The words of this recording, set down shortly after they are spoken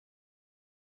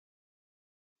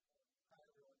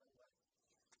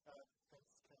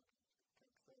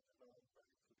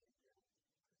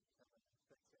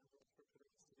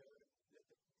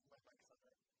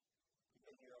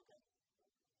Can you hear okay?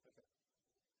 Okay.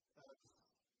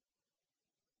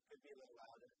 Could be a little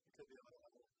louder. It could be a little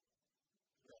louder.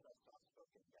 Yeah, that's not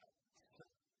spoken, yeah.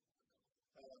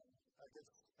 I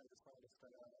just wanted to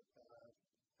start out,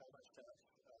 I'm a chef,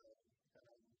 and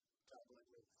I'm dabbling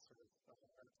with sort of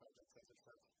art projects as a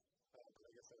chef, but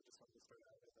I guess I just wanted to start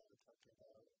out with talking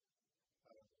about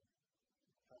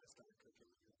how I started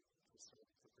cooking and just sort of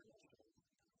the progression of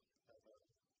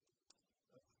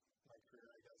my career,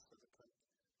 I guess, as a cook.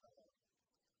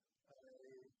 I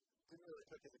didn't really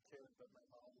cook as a kid, but my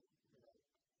mom,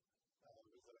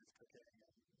 was always cooking, and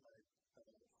my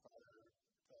father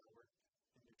worked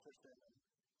in nutrition, and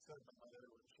so did my mother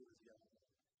when she was young.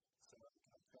 So I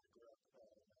kind of grew up in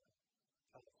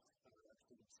a health,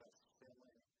 food-obsessed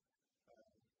family.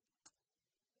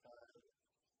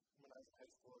 When I was in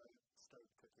high school, I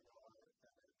started cooking a lot, and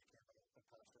it became a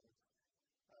passion.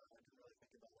 I didn't really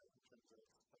think about it in terms of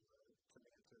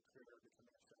turning into a career or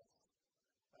becoming a chef.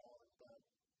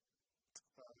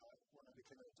 But when I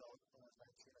became an adult, when I was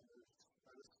 19,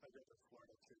 I grew up in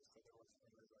Florida too, so there wasn't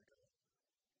really like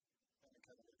any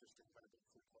kind of interesting vibrant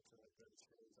food culture like there is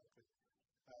here exactly.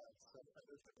 So I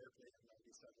moved to Berkeley in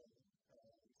 97,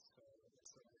 and so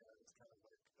instantly I was kind of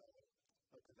like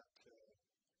opened up to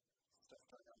stuff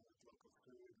going on with local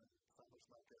food and farmers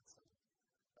markets, and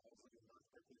I was living in North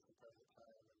Berkeley for part of the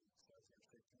time, and so I was going to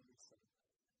take notes, and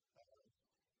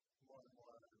more and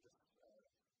more just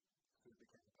food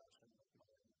became a passion of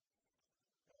mine,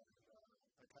 and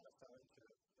I kind of fell into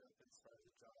it as far as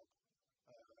a job.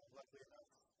 Luckily enough,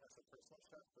 as a personal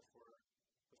chef before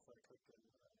I cooked in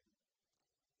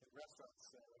restaurants,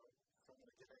 so from the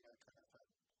beginning I kind of had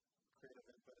creative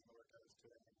input in the work I was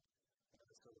doing, and it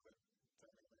was sort of a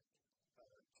dynamic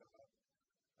job.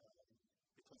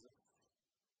 Because of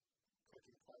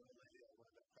cooking primarily, I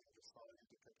wound up kind of just falling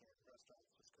into cooking in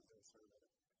restaurants just because it was sort of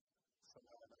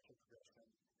somehow a natural progression.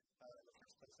 The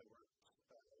first place I worked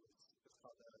was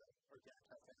called the Organic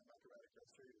Cafe and Macrobic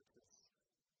Grocery, which is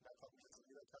now called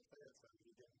Novella Carpenter. It's a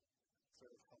vegan,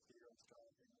 sort of healthy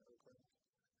restaurant in Oakland.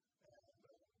 And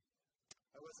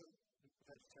I wasn't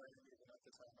vegetarian even at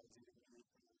the time. I was eating meat,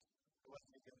 and I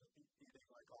wasn't even eating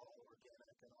like all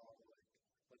organic and all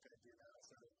like I do now.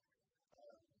 So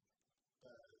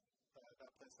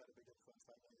that place had a big influence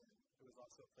on me, and it was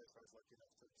also a place I was lucky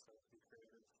enough to sort of be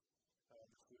creative.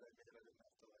 The food I made, I didn't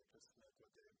have to just make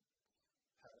what they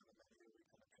had on the menu. We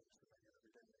kind of changed the menu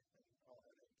every day and all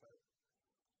had input.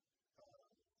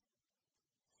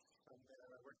 From there,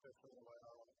 I worked there for a little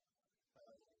while,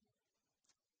 and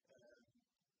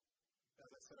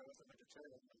as I said, I wasn't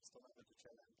vegetarian. I'm still not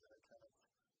vegetarian, but I kind of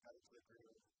got into the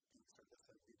groove of being sort of a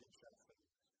vegan chef and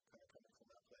kind of coming from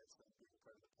that place and being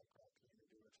part of the punk rock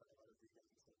community, which had a lot of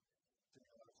vegans and doing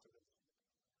a lot of sort of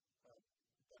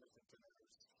benefit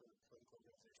dinners for political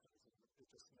organizations, and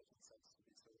it just making sense to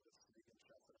be sort of this vegan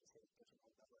chef and I sort of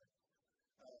pigeonholed that way.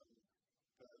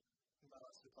 But that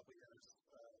lasted a couple of years,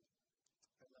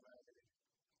 and then I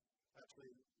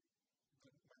actually,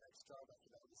 my next job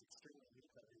after that was extremely meat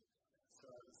heavy.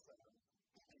 So I was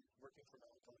working for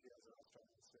Novella as a restaurant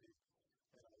in the city,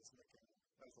 and I was a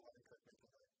line cook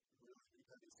making like really meat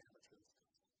heavy sandwiches.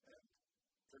 And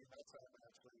during that time, I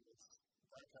actually was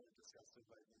that kind of disgusted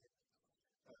by meat.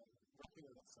 Working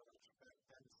with it so much,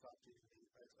 and stopped eating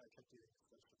meat. I kept eating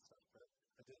fish and stuff, but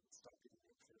I didn't stop eating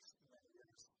meat for many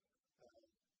years.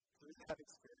 Through that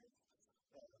experience,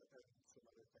 and some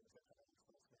other things that kind of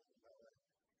influenced me in that way.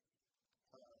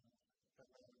 And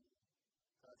then,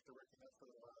 after working there for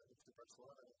a while, I moved to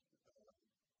Barcelona, and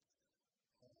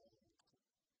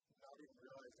not even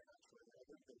realizing actually, I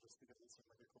moved there just because it seemed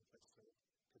like a cool place to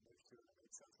move to, and it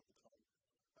made sense at the time.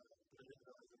 But I didn't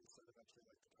realize it was sort of actually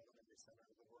like the culinary center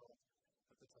of the world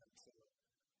at the time. So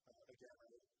again,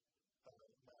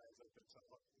 my eyes opened to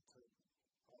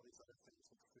all these other things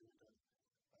with food, and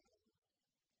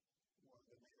one of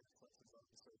the main influences on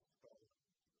sort of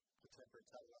contemporary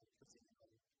Italian cuisine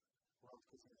and world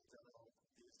cuisine in general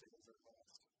these days are the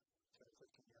last 10 or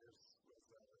 15 years was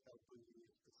El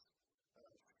Bulli, this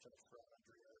chef from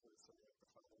Andrea, who was sort of like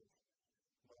the father of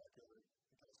molecular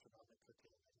gastronomic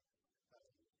cooking.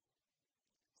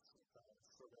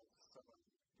 Sort of someone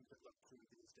you could look to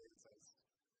these days as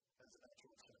an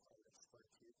actual chef artist. Like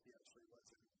he actually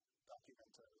was in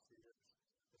Documenta a few years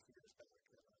back.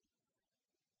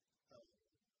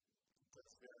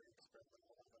 That's very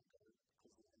experimental avant-garde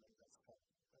cuisine, and that's had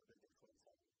a big influence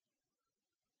on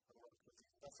world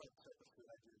cuisine. That's not the type of food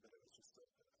I do, but it was just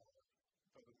opened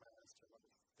my eyes to a lot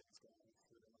of things going on with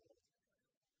food in the world.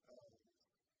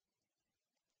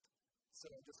 So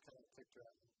I just kind of kicked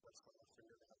around Barcelona for a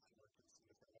year and a half and worked in some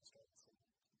different restaurants and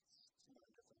some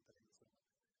other different things. And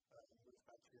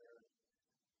here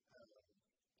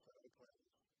Oakland,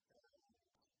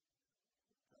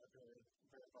 and very,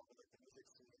 very involved with like the music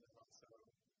scene, and also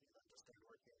just started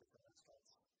working at different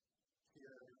restaurants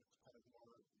here, kind of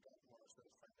got more sort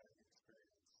of fine dining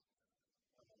experience,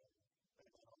 and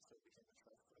then also became a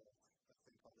chef of a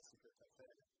thing called the Secret Cafe,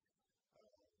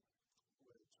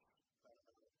 which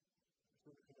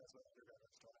who knows what underground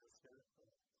restaurant is here? A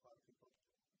lot of people,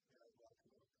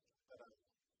 but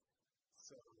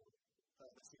so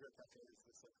the Secret Cafe is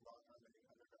this like long-running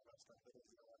underground restaurant that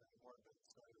isn't around anymore, but it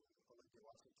started in Olympia,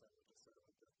 Washington, which is sort of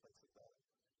like the place of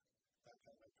that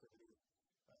kind of activity.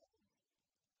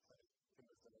 It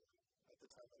was at the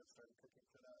time that I started cooking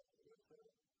for that, it was a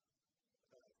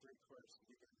 3-course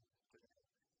vegan dinner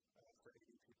for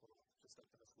 80 people, just up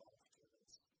in this loft, and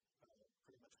it's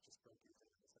pretty much just broke even.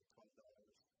 It was like $12,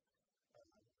 and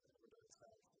it would always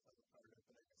have an art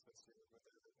opening associated with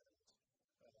it,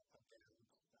 and a band.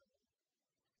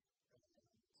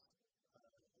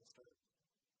 I started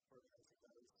organizing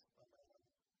those on my own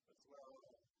as well.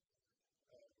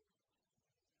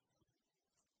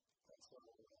 Also,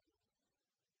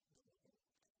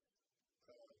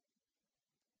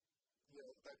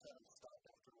 that kind of stopped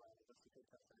after a while with the Secret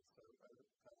Cafe. So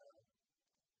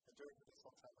and during this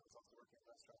whole time, I was also working in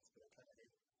restaurants, but I kind of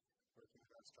hate working in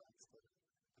restaurants. The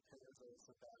pay is always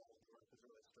so bad, and the work is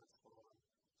really stressful, and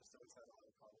just always had a lot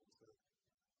of problems with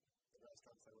the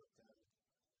restaurants I worked in.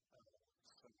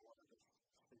 So I wanted to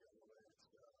figure out a way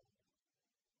to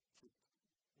keep,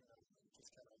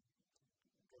 just kind of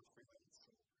go freelance.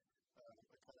 And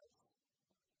I kind of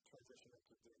transitioned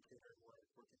into doing catering work,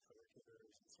 working for the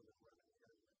caterers, and sort of learning,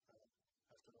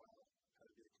 after a while, how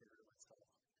to be a caterer myself,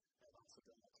 and also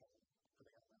during that time,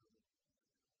 putting on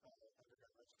my own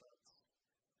underground restaurants.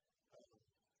 And then,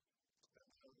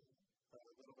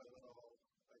 little by little,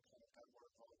 I kind of got more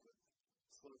involved with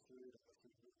slow food and the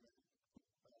food movement.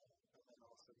 And then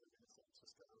also moving to San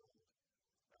Francisco and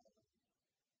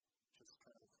just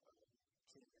kind of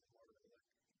seeing it more like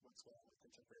what's going on with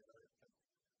contemporary art.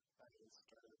 And I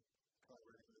started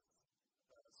collaborating with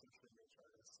social image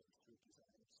artists and food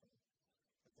designers and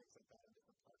things like that in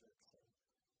different projects.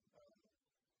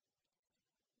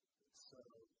 So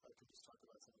I could just talk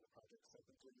about some of the projects I've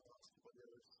been doing the last couple of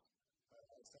years.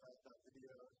 I sent out that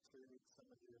video to some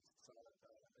of you saw it.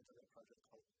 I did a project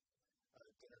called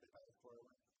Dinner to Die For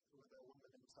with a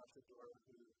woman named Sasha Dora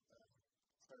who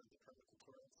started the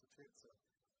Permaculture Institute. So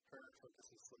her focus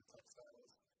is slow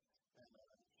textiles, and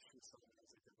she saw me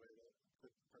as a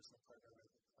good personal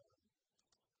partner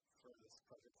for this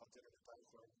project called Dinner to Die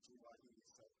For, GYE.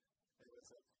 So it was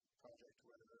a project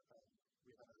where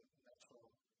we had a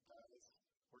natural dyes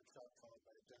workshop followed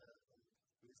by a dinner, and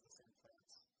we used the same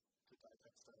plants to dye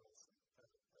textiles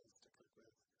as to cook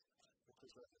with, which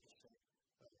was really interesting.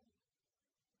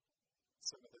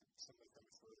 Some of the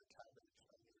things were the cabbage,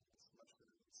 onions,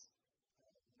 mushrooms,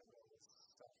 noodles,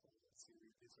 saffron, and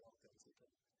seaweed. These are all things you can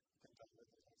dye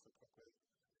with and also cook with.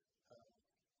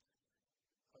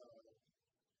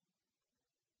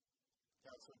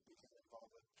 I also became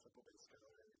involved with Triple Base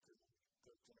Gallery to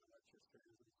the dinner lecture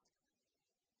series.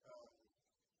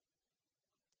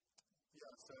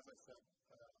 So as I said,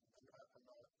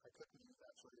 I cook meat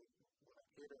actually when I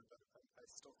cater, but I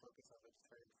still focus on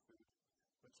vegetarian food,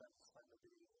 which I find to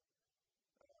be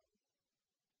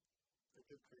a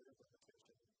good creative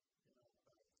limitation,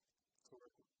 to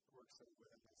work so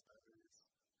within these boundaries.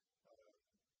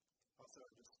 Also,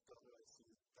 I just don't really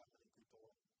see that many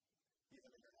people, even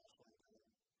internationally, doing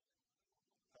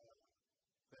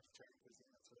vegetarian cuisine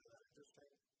that's really that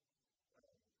interesting.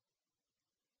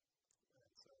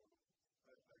 And so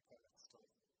I kind of still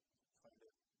find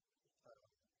it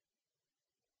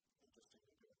interesting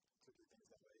to do things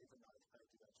that way, even though I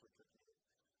do actually cook meat.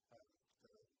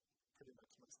 Pretty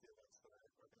much most of the events that I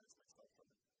organize myself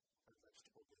are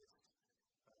vegetable-based.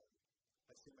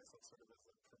 I see myself sort of as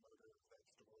a promoter of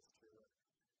vegetables too.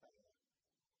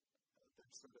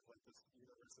 There's sort of like this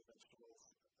universe of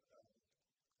vegetables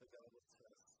available to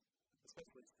us,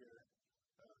 especially here,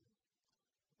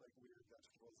 like weird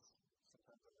vegetables,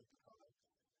 sometimes I like to call it.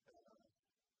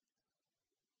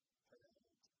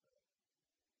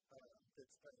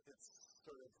 It's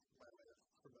sort of my way of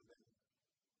promoting,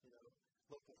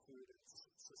 local food and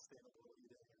sustainable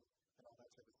eating and all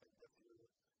that type of thing, but through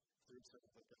sort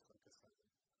of like a focus on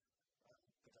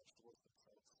the vegetables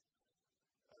themselves.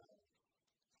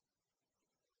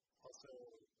 Also,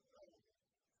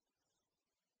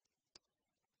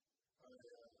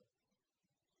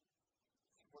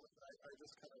 I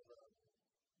just kind of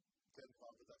get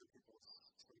involved with other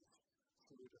people's sort of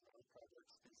food and art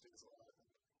projects these days a lot.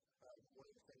 And one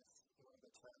of the the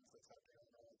trends that's happening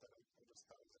right now that I just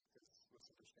thought was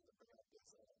interesting to bring up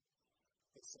is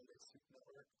the Sunday Soup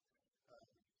Network.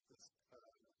 There's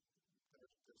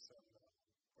some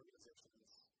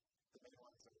organizations, the main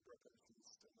ones are Brooklyn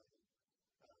Feast, and then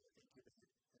Incubate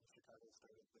in Chicago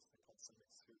started this thing called Sunday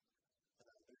Soup, and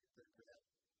their grant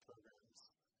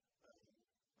programs.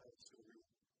 I have to read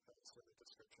sort of a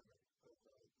description of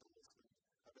those, and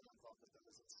I've been involved with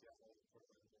those in Seattle and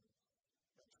Portland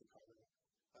and Chicago.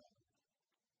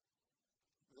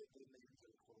 The names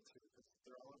are cool too, because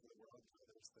they're all over the world.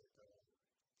 There's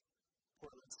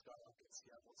Portland Stock and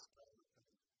Seattle Stock, and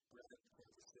Bryant,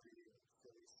 Kansas City, and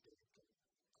Philly Steak, and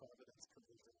Providence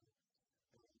Provision,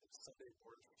 and there's Sunday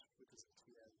Borscht, which is in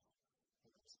Kiev,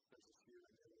 and there's a few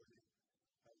in Italy.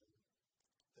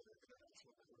 The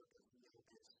International Network of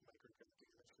Meal-Based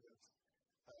Microgranting Initiatives.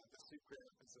 The Soup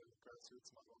Grant is a grassroots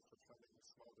model for funding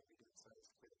small to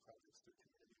medium-sized creative projects through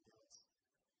community meals.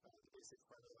 The basic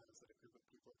formula is that a group of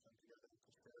people come together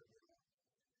to share a meal,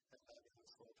 and that meal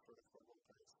is sold for an affordable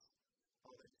price.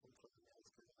 All the income from the meal is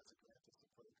given as a grant to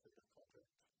support a creative project.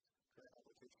 Grant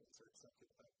applications are accepted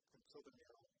until the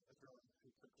meal. Everyone who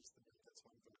purchased the meal gets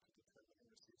one vote to determine who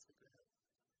receives the grant.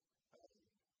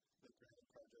 The granting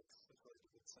projects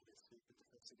affiliated with Sunday Soup in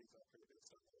different cities operate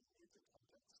based on their needs and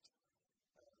context.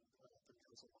 The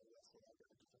meals are more or less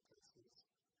elaborate in different places.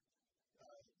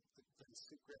 The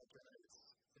Soup Grant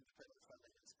generates independent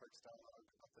funding and sparks dialogue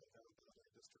about the availability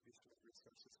and distribution of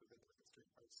resources within the mainstream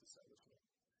arts establishment.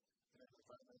 In an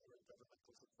environment where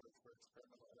governmental support for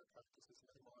experimental art practices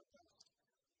may well at best,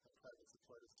 and private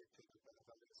support is dictated by the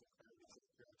values and priorities of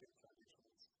granting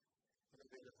foundations.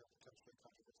 Innovative and potentially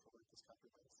controversial work is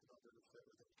compromised in order to fit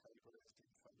within categories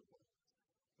deemed fundable.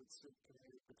 With Soup,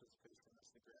 community participation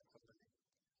as the grant funding.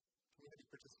 Community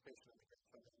participation in the grant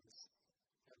funding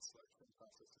and selection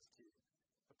process is key.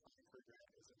 Applying for a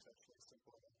grant is intentionally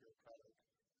simple and bureaucratic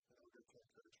in order to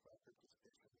encourage broad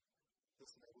participation.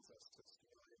 This enables us to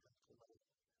stimulate and promote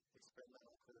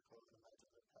experimental, critical, and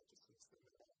imaginative practices that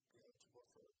may not be eligible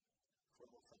for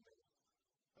formal funding.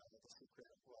 The Soup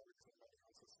Grant, while raising money,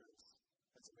 also serves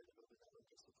as a way to build a network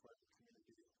of support and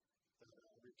community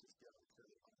that reaches beyond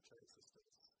purely monetary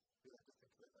assistance. We like to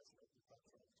think of it as an open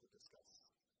platform to discuss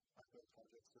ongoing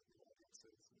projects with new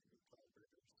audiences and new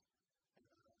collaborators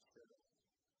and share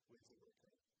ways of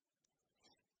working.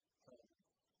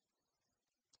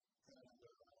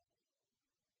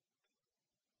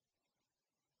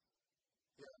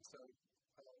 So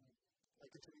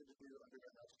I continue to do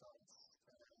underground restaurants,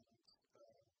 and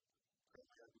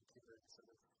currently I do catering, sort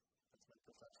of, that's my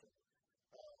profession.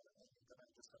 And then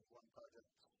I just have one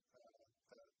project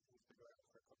that has been going on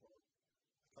for a couple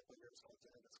of years called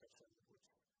Dinner Discussion, which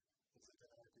is a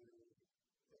dinner I do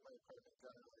in my apartment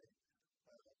generally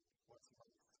once a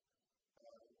month,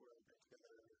 where I bring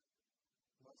together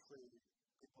mostly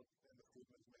people in the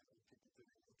food movement and people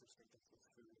doing interesting things with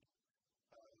food.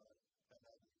 And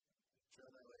then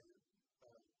generally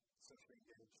socially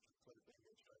engaged, politically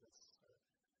engaged artists,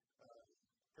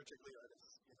 particularly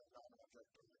artists,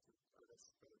 non-object-oriented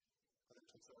artists, but other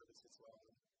types of artists as well,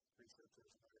 and researchers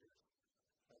and writers.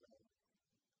 And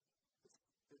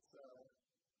it's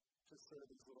just sort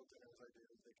of these little dinners I do.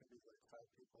 They can be like 5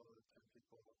 people or 10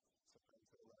 people,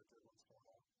 sometimes they're larger once in a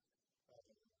while.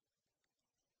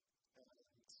 And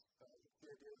the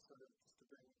idea is sort of just to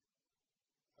bring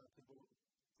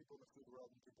people in the food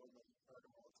world and people in the art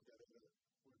world together that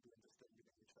would be interested in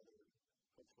meeting each other and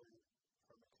hopefully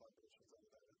forming collaborations out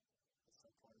of that at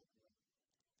some point.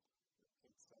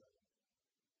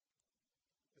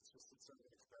 It's sort of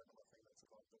an experimental thing that's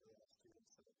evolved over the last 2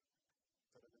 years that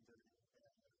I've been doing.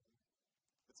 And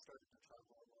it started to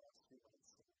travel in the last few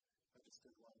months. I just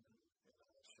did one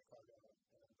in Chicago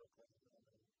and Brooklyn and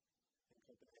in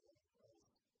Copenhagen. I was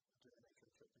doing a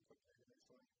nature trip in Copenhagen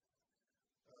recently.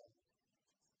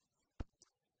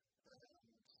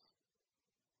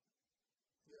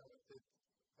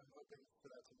 I'm hoping for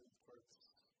that to move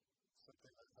towards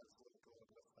something that has a little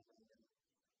bit of funding and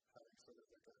having sort of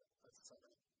like a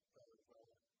summit of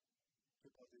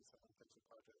people do some types of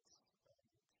projects and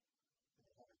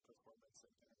having performance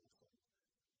and dinners and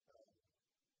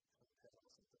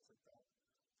panels and things like that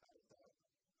out of that,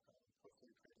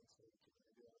 hopefully creating sort of a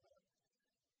community out of that.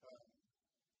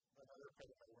 Another part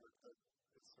of my work that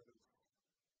is sort of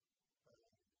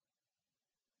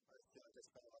I feel like I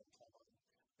spend a lot of time on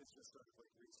is just sort of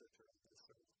like research around these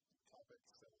sort of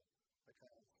topics. So I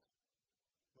kind of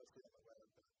mostly on the web,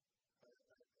 but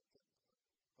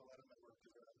a lot of my work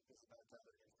is about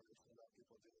gathering information about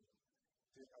people doing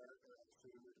art around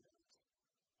food and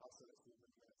also the food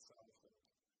movement itself and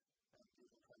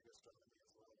even kind of gastronomy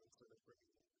as well, and sort of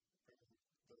bringing bring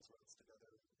those worlds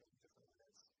together in different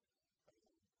ways,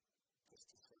 just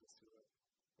to sort of see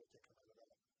what can come out of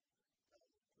that.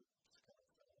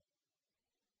 Just kind of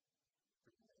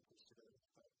bringing the anchors together.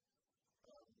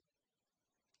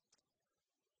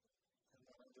 And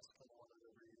then I just kind of wanted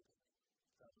to read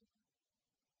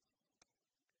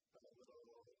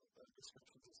little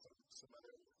descriptions of some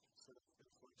other sort of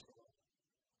influential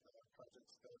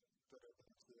projects that I've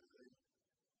been to.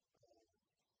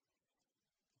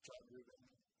 John Rubin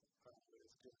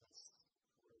is doing this,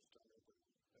 where's John Rubin?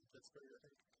 In Pittsburgh, I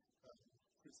think.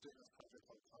 He's doing this project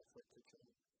called Conflict Kitchen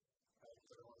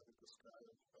that I wanted to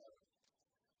describe.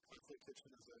 Conflict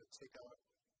Kitchen is a takeout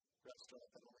restaurant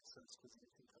that only serves cuisine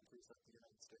from countries that the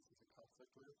United States is in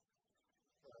conflict with.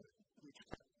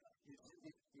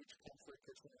 Each conflict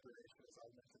kitchen iteration is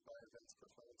augmented by events,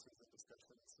 performances, and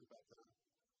discussions about the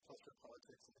culture,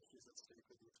 politics, and issues at stake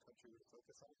with each country we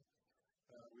focus on.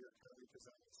 We are currently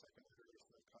presenting the second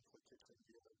iteration of Conflict Kitchen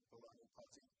via Belonging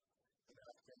Posse, an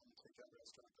Afghan takeout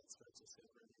restaurant that serves a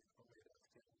savory, homemade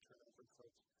Afghan turnover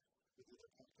food with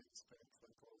either pumpkin, spinach,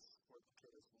 lentils, or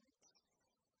potatoes and meats.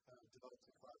 Developed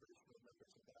in collaboration with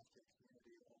members of the Afghan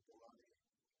community, Bolani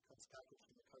comes packaged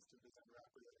in a custom design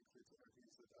wrapper that includes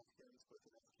interviews with Afghans both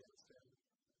in Afghanistan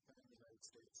and in the United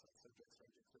States on subjects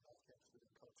ranging from Afghan food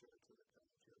and culture to the kind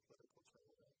of geopolitical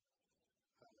turmoil.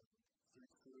 Through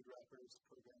food wrappers,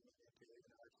 programming, and daily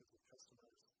interactions with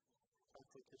customers,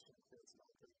 Conflict Kitchen creates an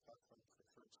operating platform for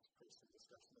first-person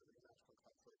discussion of international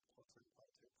conflict, culture, and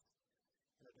politics.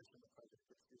 In addition, the project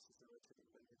produces a rotating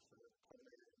venue for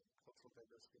culinary and cultural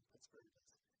diversity in Pittsburgh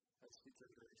as future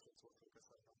iterations will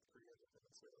focus on North Korea,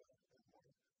 Venezuela, and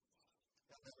more.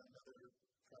 And then another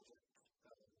project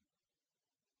that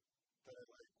I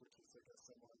like, which is like a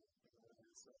similar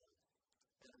is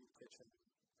Enemy Kitchen,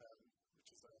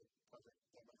 which is a project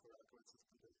that Michael Rakowitz has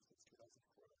been doing since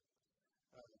 2004.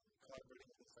 Collaborating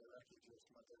with his Iraqi Jewish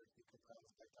mother, he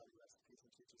compiles Baghdadi recipes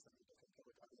and teaches them to different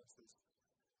public audiences.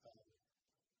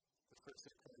 The first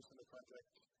incarnation of the project,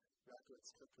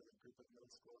 Rakowitz cooked with a group of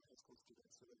middle school and high school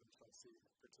students who live in Chelsea,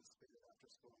 participated after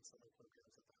school and summer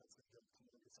programs at the Hudson Hill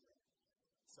Community Center.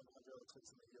 Some have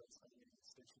relatives in the U.S. Army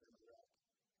stationed in Iraq.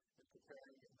 In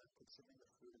preparing and then consuming the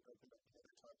food, it opened up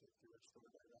another topic through which the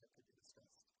word Iraq could be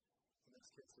discussed. In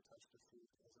this case, the touch of food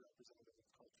as a representative of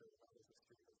culture, not as a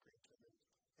stream of great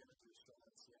images shown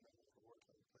on CNN of the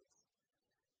war-torn place.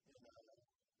 In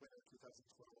winter 2012,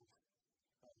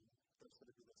 there's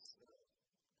going to be this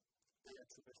big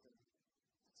exhibition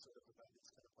sort of about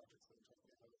these kind of projects that I'm talking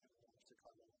about in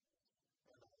Chicago.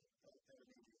 And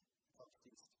Enemy called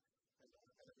Feast, and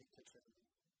Enemy Kitchen,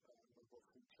 mobile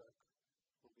food truck,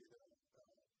 will be there.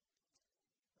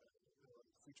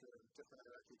 Feature different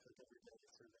Iraqi cook every day,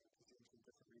 serving cuisine from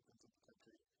different regions of the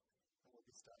country, and will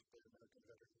be staffed by American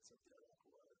veterans of the Iraq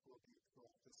War, who will be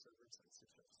the servers and sous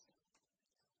chefs.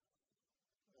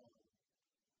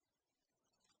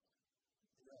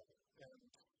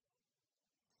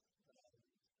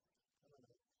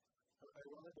 I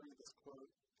wanted to read this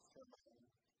quote from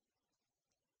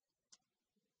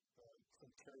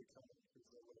Terry Cohen, who's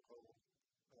a local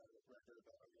writer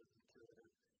about art and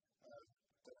curator,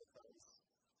 that I thought was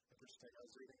interesting. I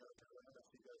was reading out there, I don't know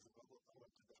if you guys have looked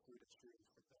at the food issue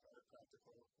with the Art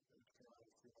Practical, which came out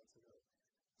a few months ago.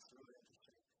 It's really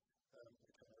interesting. I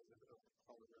kind of read it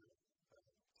all over today.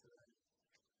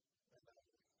 And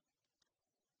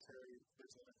Terry,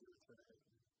 there's an interview with her,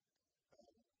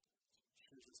 and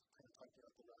she was just kind of talking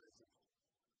about the rise of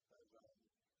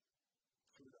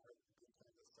food art being kind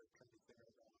of this like trendy thing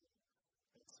right now,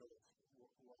 and sort of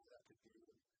what that could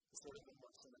be. It's sort of a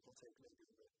more cynical take maybe,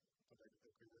 but I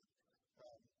agree with.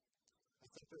 I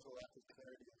think there's a lack of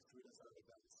clarity in food as art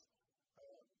events.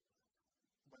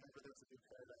 Whenever there's a new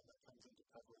paradigm that comes into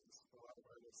prevalence, a lot of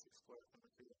artists explore it from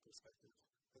a creative perspective.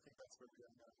 I think that's where we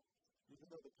are now. Even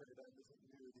though the paradigm isn't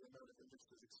new, the amount of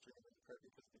interest is extreme, in part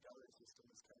because the gallery system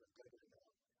is kind of dead right now.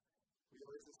 We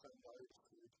always assign value to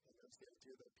food, and there's the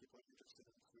idea that people are interested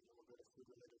in food and will go to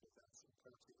food-related events and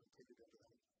perhaps even take it into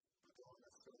them, but they won't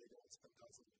necessarily go and spend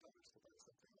thousands of dollars to buy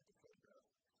something like a photograph.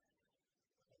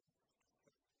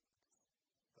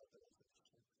 Thought that was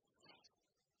interesting.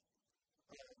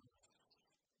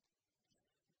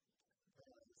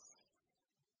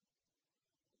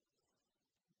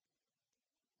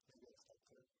 Maybe I'll stop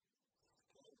there.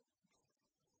 Okay.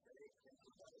 Great. Thank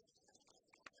you, guys.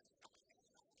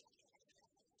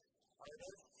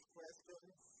 Artists,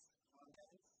 questions,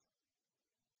 comments?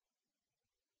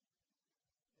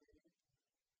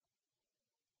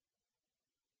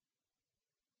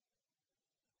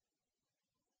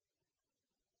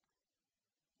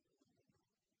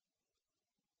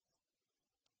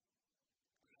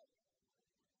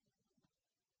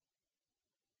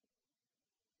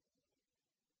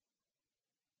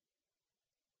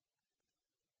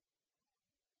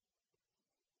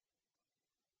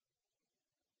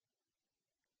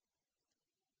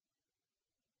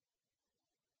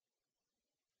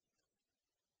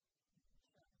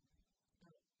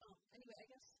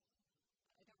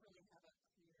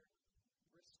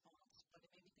 response, but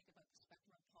it made me think about the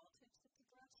spectrum of politics that's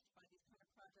addressed by these kind of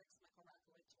projects. Michael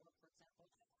Rakowitz, or for example,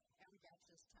 Aaron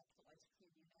Gatch's Tactile Ice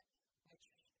Cream Unit,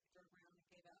 which drove around and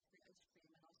gave out free ice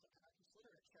cream and also anarchist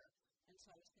literature. And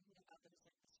so I was thinking about those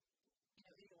things,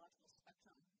 ideological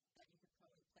spectrum that you could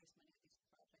probably place many of these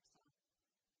projects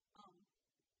on.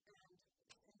 And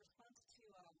in response to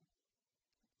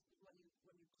what you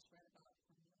just read about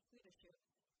from the food issue,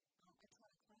 I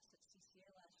taught a class at CCA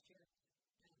last year,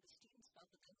 and the students felt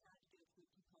that they had to do a food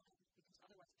component because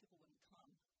otherwise people wouldn't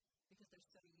come because they're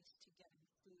so used to getting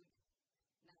food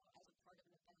now as a part of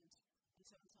an event. And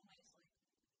so in some ways,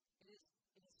 it is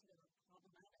sort of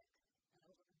problematic. And I was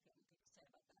wondering if you have anything to say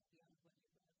about that beyond what you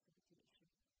read for the food issue.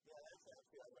 Yeah, that's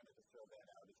actually, I wanted to throw that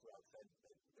out as well. That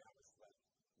was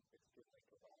extremely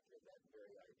provocative, that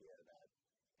very idea that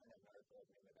kind of article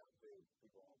about food,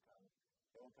 people won't come.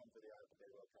 They won't come for the art, but they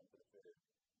will come for the food.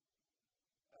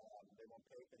 They won't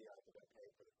pay for the art, but they'll pay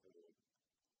for the food.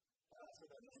 So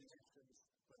that institutions,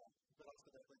 but also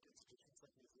that institutions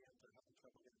like museums are having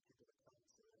trouble getting people to come,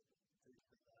 so they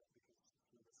do that because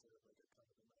food is sort of a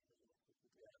common enough.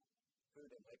 Yeah, food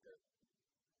and liquor.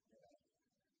 Yeah.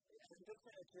 I'm just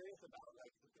kind of curious about,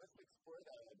 let's explore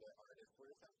that a bit, artists.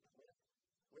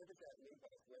 Where does that leave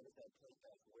us? Where does that take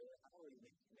us? How are we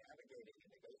navigating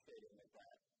and negotiating with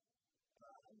that?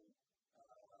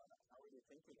 How are you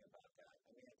thinking about that?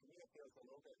 I mean, to me, it feels a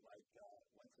little bit like,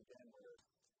 once again, we're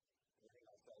getting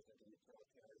ourselves into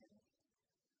utilitarian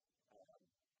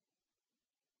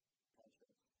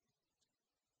functions.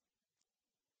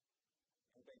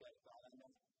 Anybody got a thought on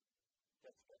that?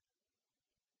 Jessica?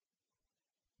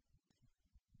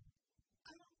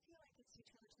 I don't feel like it's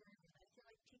utilitarian. I feel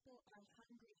like people are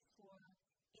hungry for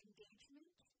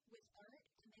engagement with art,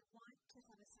 and they want to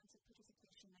have a sense of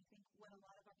participation. I think what a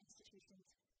lot of our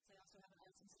institutions, so I also have an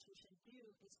arts institution, do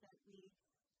is that we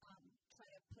try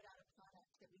to put out a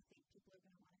product that we think people are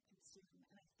going to want to consume.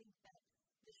 And I think that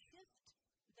the shift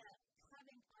that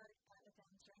having art at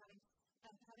events or having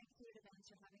food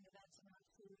events or having events around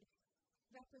food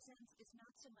represents is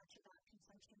not so much about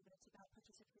consumption, but it's about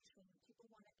participation. People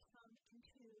want to come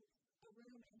into a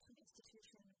room, into an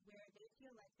institution where they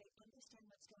feel like they understand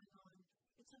what's going on.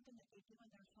 It's something that they do in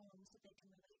their homes that they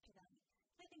can relate to them.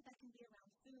 I think that can be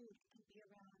around food, it can be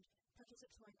around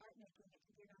participatory art making, it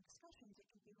can be around discussions, it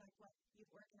can be like what you've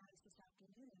organized this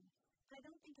afternoon. But I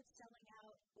don't think it's selling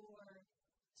out or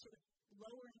sort of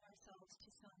lowering ourselves to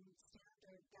some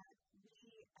standard that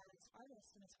we as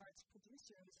artists and as arts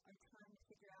producers are trying to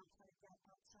figure out how to get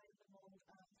outside of the mold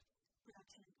of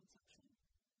production and consumption.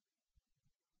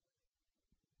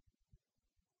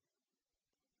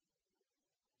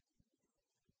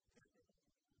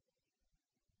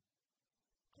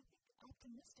 I think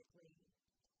optimistically,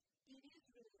 it is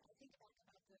really, I think back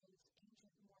about those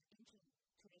more ancient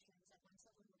traditions that when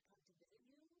someone would come to visit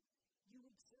you, you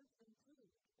would serve them food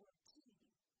or tea.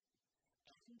 And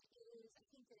I think that it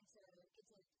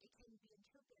can be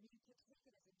interpreted, I mean, you could take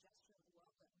it as a gesture of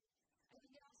welcome. I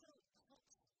think it also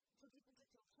helps for people to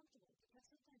feel comfortable, because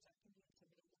sometimes that can be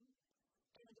intimidating.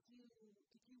 And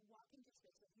if you walk into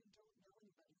space where you don't know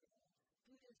anybody there,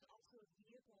 food is also a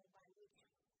vehicle by which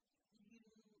you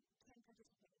can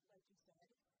participate, like you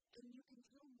said, and you can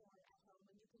feel more at home,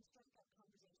 and you can strike up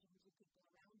conversations with people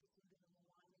around the food and the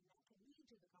wine, and that can lead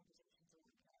to the conversations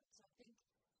around art. So I think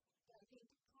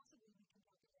possibly we can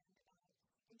talk again about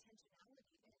intentionality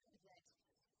there, that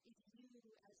if you,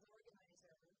 as an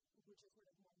organizer, which is sort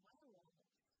of more my role,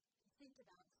 think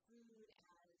about food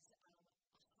as a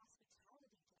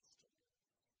hospitality gesture,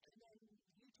 and then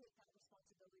you take that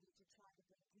responsibility to try to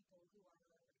bring people who are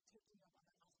taking up on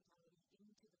that hospitality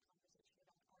into the conversation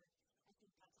about art. I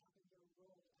think that's often your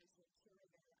role as a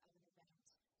curator of an event,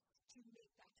 to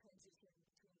make that transition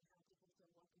between how people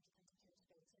feel welcome to come to your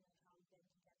space and how then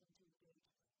you get them to engage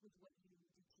with what you do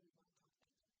want to talk about.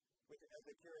 As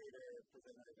a curator,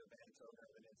 presenter of events, owner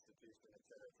of an institution, et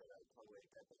cetera, I totally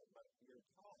get that. But your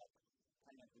talk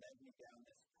kind of led me down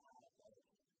this path of,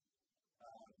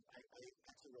 I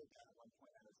actually wrote down at one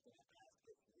point, I was going to ask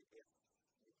if you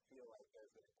feel like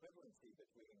there's an equivalency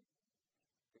between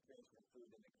the creation of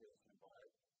food and the creation of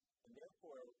art. And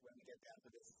therefore, when we get down to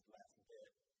this last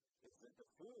bit, it's that the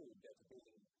food that's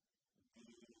being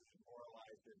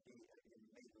demoralized or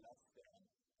made less than,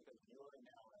 because you're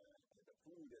now the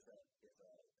food is a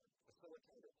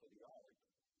facilitator for the art.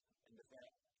 And does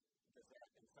that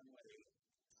in some way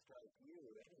strike you,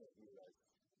 any of you as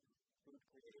food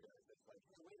creators? It's like,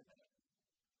 hey, wait a minute.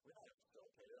 We're not a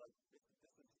facilitator. This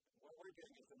is what we're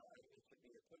doing as an art. It should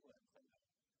be equivalent from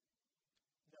that.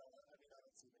 No, I mean, I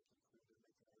don't see making food and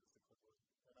making art as equivalent.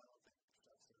 And I don't think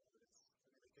chefs are artists. I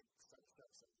mean, I think some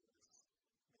chefs are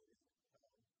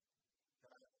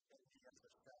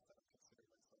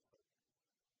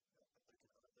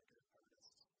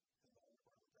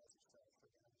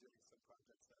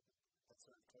projects that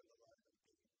sort of toe the line of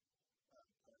being part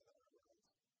of the art world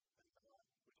and not,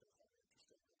 which I find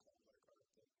interesting in kind of like art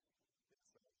that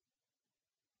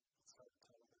it's hard to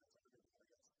tell whether it's art or not,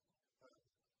 I guess.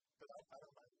 But I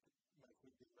don't mind my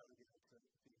food being relegated to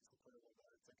being supportive of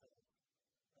art.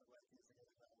 I like using it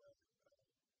in that way.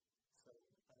 So,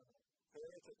 I don't know. So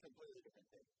it's a completely different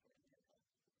thing.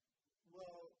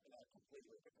 Well, not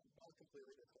completely different. Not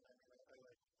completely different. I mean, I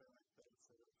like those sort of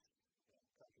contradictory.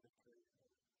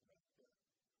 Okay.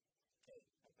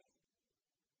 Okay.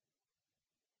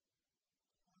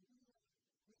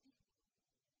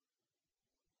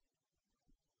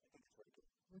 I think it's pretty good.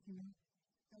 Working out.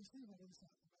 I was thinking about this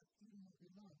about eating what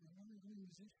we love. I remember being a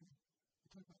musician.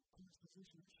 We talk about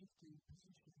transposition or shifting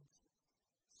positions,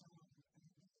 sound, and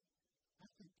I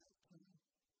think that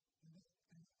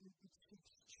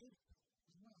it's shape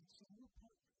as well. So we're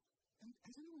part. And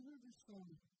has anyone heard this?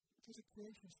 There's a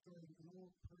creation story in an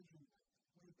old Persian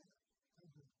way back.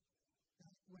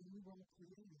 That when we were all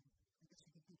created, I guess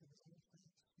you could think of it as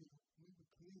old things. We were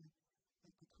created.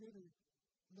 Like the Creator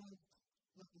loved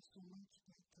us so much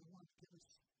that He wanted to give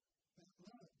us that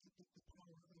love, the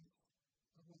power of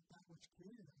what that which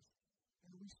created us.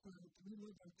 And we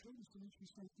love our children so much we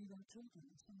start to eat our children,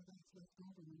 and some of that's left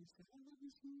over. And we say, I love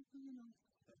you so much,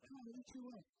 come on, eat you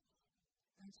up.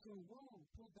 And so,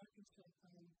 pull back and say,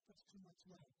 that's too much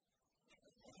love.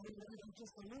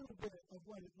 Just a little bit of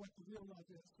what the real love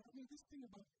is. So, I mean, this thing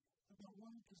about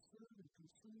wanting to serve and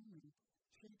consume and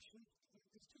shape-shift,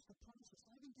 it's just a process.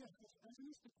 I think, as an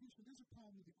institution, there's a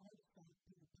problem with the artifact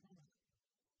being a product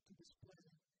to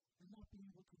display and not being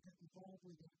able to get involved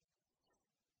with it.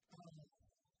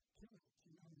 Kill it,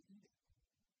 and eat it.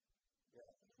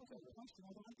 Yeah. That's a question,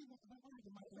 although I think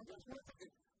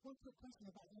one quick question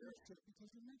about ownership, because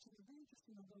you mentioned it very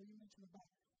interesting, although you mentioned about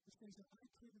the things that I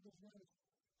created those rights.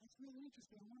 That's really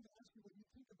interesting. I wanted to ask you what you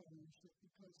think about ownership,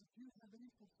 because if you have any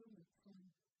fulfillment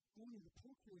from owning the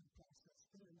procreating process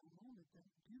there in that moment, then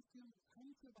how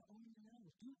do you feel about owning your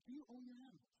animals? Do you own your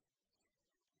animals?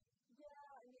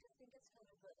 Yeah, I mean, I think it's kind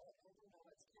of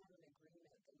it's kind of an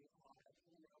agreement that we've had,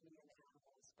 me and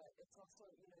animals, but it's also,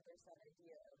 there's that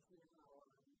idea of, how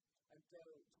a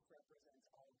goat represents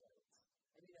all goats.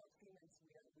 And, humans,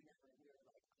 we are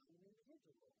like, I'm an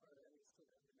individual, or at least here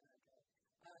in America.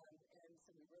 And so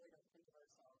we really don't think of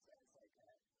ourselves as like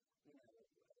a,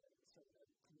 sort of a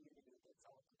community that's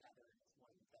all together as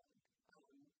one thing.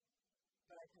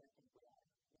 But I kind of think we are,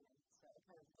 So I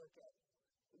kind of look at,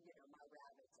 my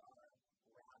rabbits are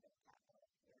rabbit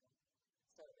cattle,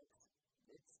 So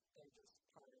they're just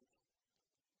part of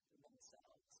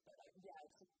themselves. But I don't know the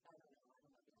answer to that question.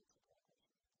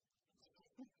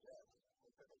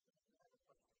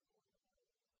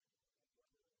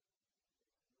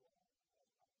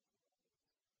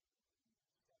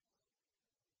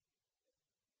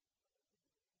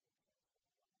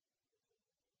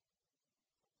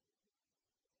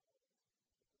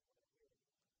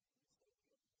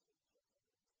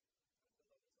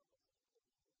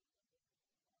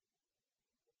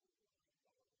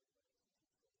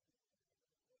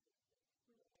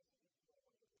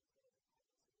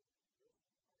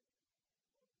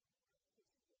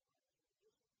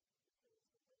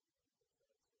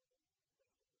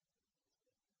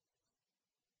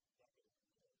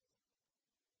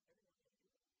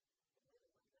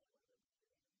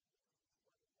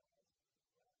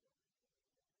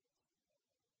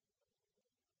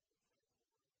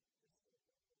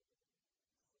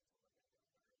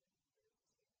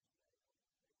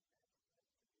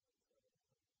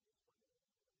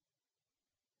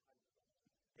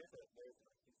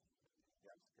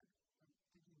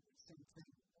 Same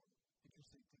thing.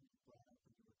 Interesting thing you brought up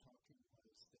when you were talking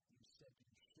was that you said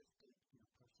you shifted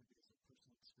personally as a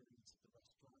personal experience at the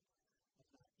restaurant of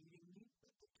not eating meat,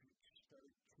 but that you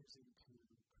started choosing to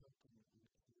cook and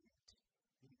create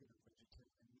vegan or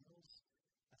vegetarian meals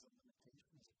as a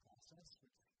limitation, as a process,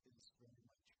 which is very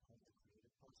much part of the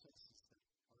creative process, is that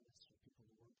artists or people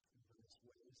who work in various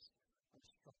ways are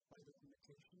struck by the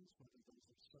limitations, whether those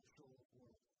are social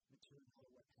or material or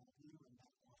what have you, and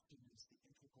that often is the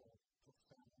integral,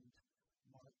 profound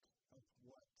mark of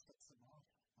what sets them off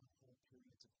on whole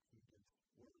periods of creative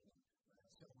work.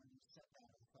 So when you said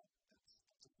that, I thought that's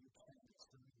a viewpoint that's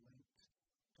very linked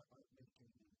to art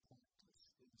making and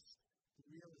practice, is the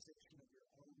realization of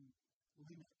your own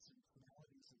limits and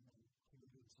finalities and then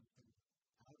creating something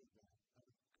out of that,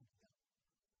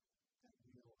 that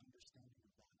real understanding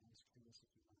of that. I was curious if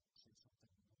you might say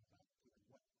something about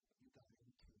what you got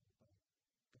into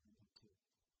by going into,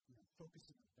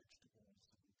 focusing on vegetables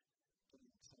and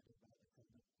getting excited about it from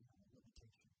the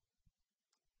limitation.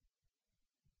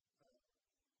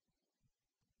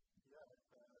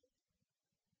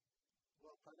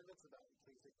 well, part of it's about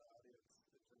pleasing the audience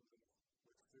in terms of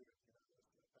with food,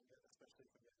 especially if I'm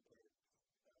getting paid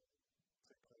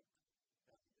to cook.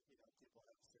 And, people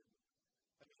have certain,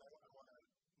 I want to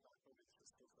not always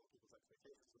just fulfill people's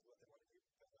expectations with what they want to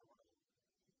eat, but I want to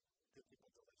give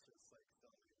people delicious,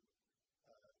 filling,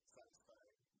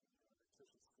 satisfying,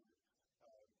 nutritious food.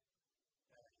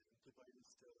 And people are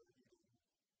used to eating meat,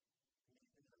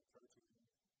 protein,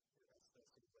 that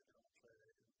seems like an entree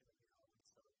in a meal. And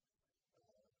so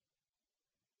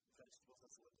vegetables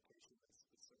as a limitation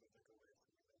is sort of a way for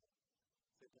me to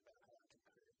think about how I can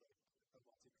create a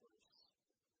multi-course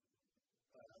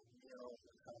meal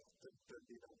and have the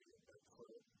meat on me, but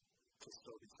to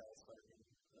still be satisfying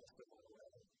in a similar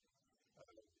way.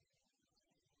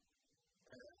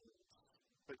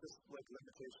 But just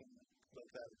limitation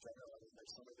like that in general,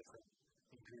 there's so many different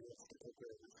ingredients to cook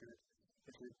with.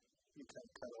 If you can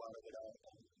cut a lot of it out,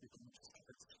 and you can just,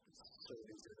 it's so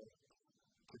easy to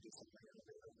produce something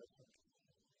innovative.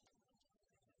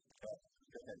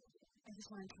 Go ahead. I just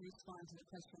wanted to respond to the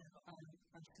question of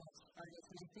self-artists,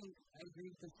 and I think I agree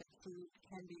with this that food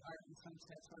can be art in some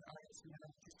sense, or art is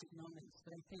artistic moments,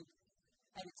 but I think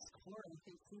at its core, I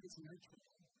think food is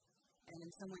nurturing. And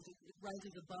in some ways, it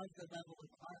rises above the level of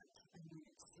art.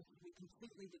 We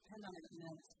completely depend on it, and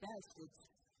at its best, it's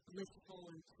blissful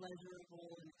and pleasurable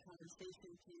and a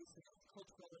conversation piece, a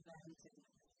cultural event, and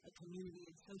a community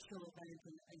and social event,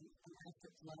 and an act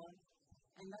of love.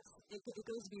 And it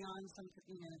goes beyond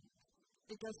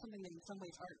it does something that in some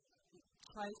ways art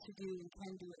tries to do and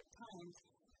can do at times,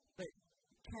 but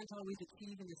can't always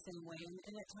achieve in the same way.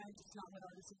 And at times, it's not what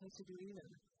art is supposed to do either.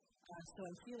 So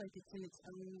I feel like it's in its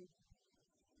own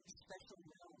special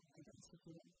realm, I guess, if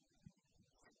you will.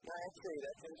 Yeah, actually,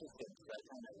 that's interesting, because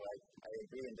I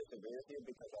agree and disagree with you,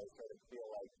 because I sort of feel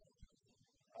like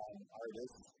art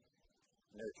is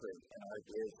nurturing, and art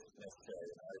is necessary,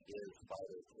 and art is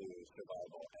vital to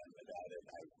survival, and without it,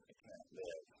 I can't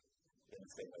live in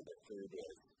the same way that food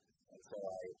is. And so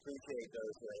I appreciate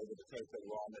those who are able to take the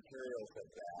raw materials of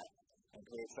that and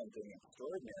create something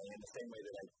extraordinary, in the same way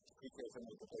that I appreciate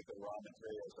someone who can take the raw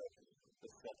materials of the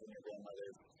stuff in your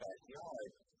grandmother's backyard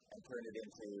and turn it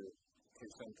into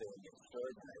something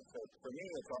extraordinary. So for me,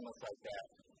 it's almost like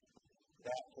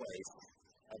that place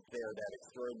up there, that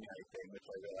extraordinary thing, which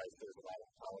I realize there's a lot of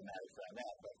problematics around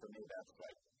that, but for me, that's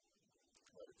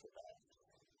what it's about.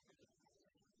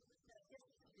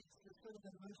 It's the sort of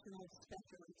emotional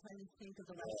spectrum. I'm trying to think of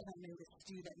the last time I made a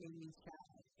stew that made me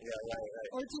sad. Yeah, right.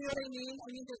 Or do you know what I mean? I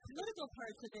mean, the political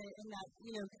parts of it, and that,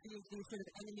 the sort of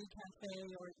enemy cafe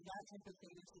or that type of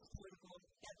thing is just political.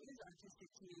 That is artistic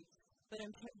to me. But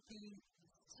I'm the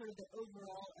sort of the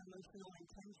overall emotional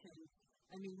intention.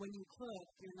 I mean, when you cook,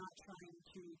 you're not trying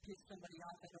to piss somebody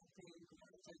off, I don't think,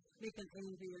 or to make them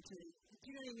angry, or to, do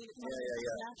you know what I mean? It's not a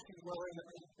reaction. Well,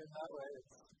 in that way,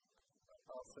 it's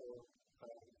also,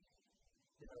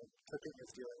 cooking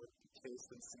is dealing with taste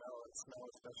and smell,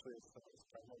 especially is some of the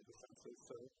primary senses,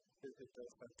 so it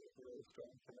does have a really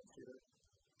strong tendency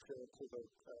to the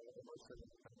emotion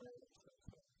and memory.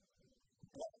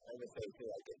 I would say, too,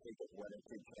 I can think of one or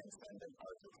two transcendent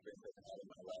art experiences I've had in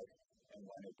my life, and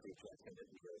one or two transcendent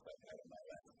years I've had in my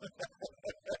life.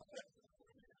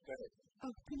 Go ahead.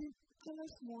 Can you tell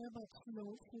us more about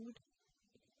slow food?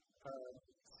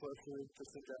 Slow food,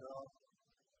 just in general.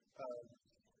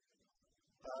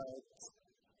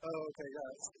 Okay,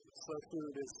 yes. Slow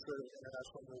food is sort of an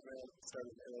international movement,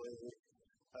 started in Italy.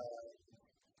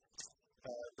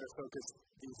 Their focus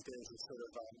these days is sort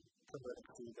of on converting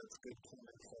food that's good, clean,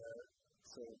 and fair.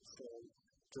 So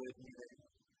good meaning,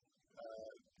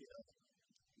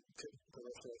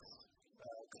 delicious,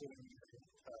 clean,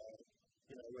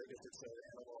 if it's an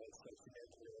animal, it's like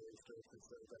humanely raised, or if it's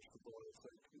a vegetable, it's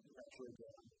like naturally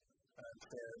grown,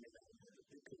 fair,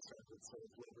 concerned with sort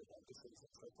of labor practices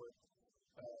and so forth.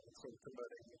 So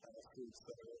promoting foods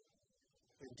that are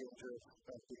in danger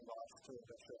of being lost to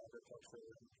industrial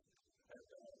agriculture and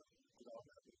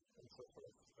development and so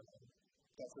forth.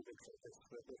 That's a big focus,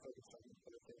 but we're focused on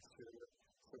other things too,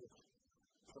 sort of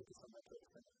focus on that sort of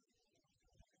thing.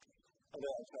 Okay,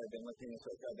 I'm sorry, I've been looking at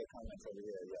the other comments over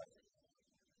here, yeah.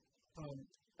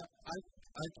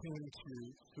 I came to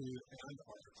food and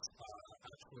art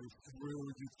actually through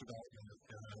youth development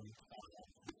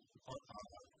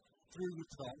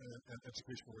and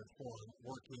educational reform,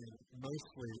 working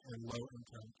mostly in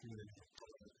low-income communities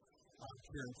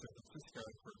here in San Francisco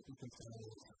for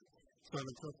reconciles, so on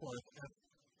and so forth. And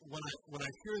when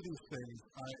I hear these things,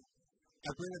 I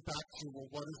bring it back to,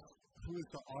 well, who is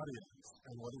the audience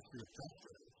and what is the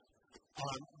objective?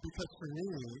 Because for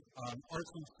me,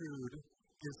 arts and food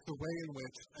is the way in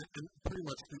which, and pretty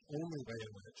much the only way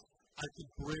in which, I could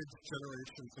bridge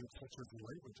generations and cultures and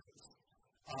languages,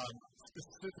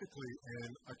 specifically in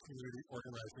a community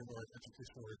organizing or an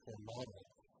educational reform model,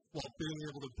 while being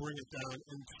able to bring it down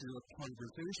into a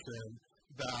conversation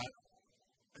that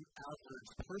an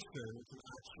average person can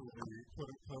actually,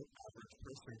 quote-unquote, average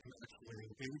person can actually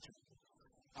engage in.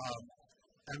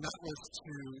 And that was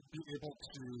to be able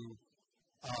to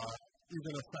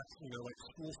even affect, like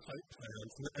school site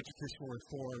plans and educational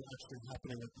reform actually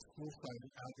happening at the school site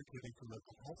and advocating for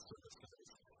mental health services.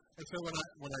 And so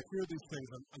when I hear these things,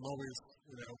 I'm always,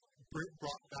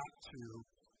 brought back to,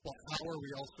 well, how are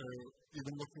we also,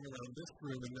 even looking around this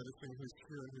room and noticing who's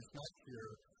here and who's not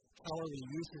here, how are we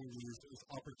using these as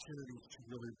opportunities to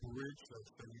really bridge those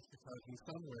things? Because in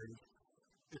some ways,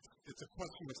 it's a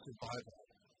question of survival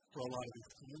for a lot of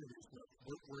these communities.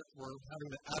 We're having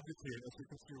to advocate, as we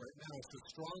can see right now, so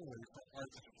strongly for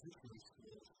arts education in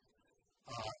schools,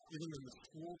 even in the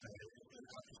school day and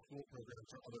after-school programs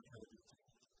or other kind of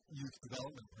youth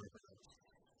development programs.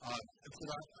 And so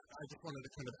I just wanted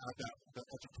to kind of add that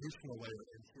educational layer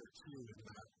in here too, in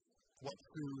that what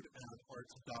food and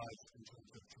arts does in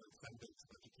terms of transcendence of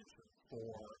education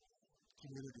for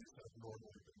communities that have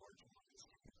normally been marginalized.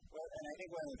 Well, and I think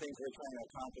one of the things we're trying to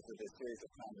accomplish with this series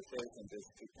of conversations is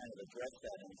to kind of address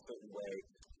that in a certain way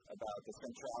about the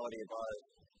centrality of art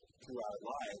to our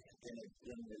life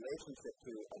in relationship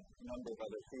to a number of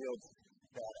other fields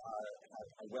that are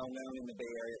well known in the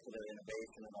Bay Area for their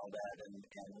innovation and all that, and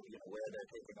where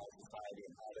they're taking our society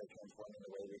and how they're transforming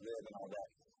the way we live and all that.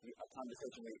 A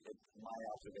conversation, my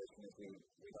observation is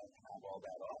we don't have all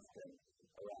that often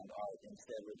around art.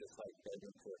 Instead, we're just like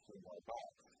begging for a few more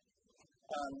bucks.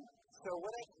 So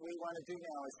what we want to do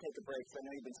now is take a break. So I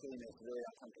know you've been sitting in this really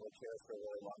uncomfortable chair for a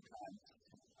really long time.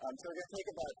 So we're going to take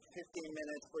about 15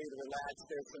 minutes for you to relax.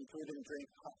 There's some food and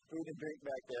drink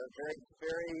back there. Very,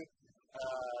 very,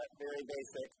 very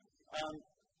basic.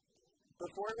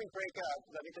 Before we break up,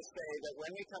 let me just say that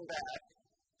when we come back,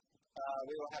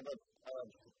 we will have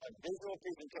a visual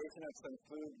presentation of some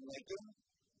food making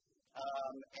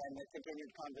and a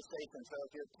continued conversation. So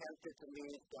if you're tempted to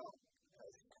leave, don't.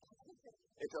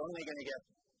 It's only going to get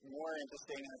more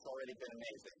interesting, and it's already been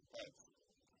amazing. Thanks.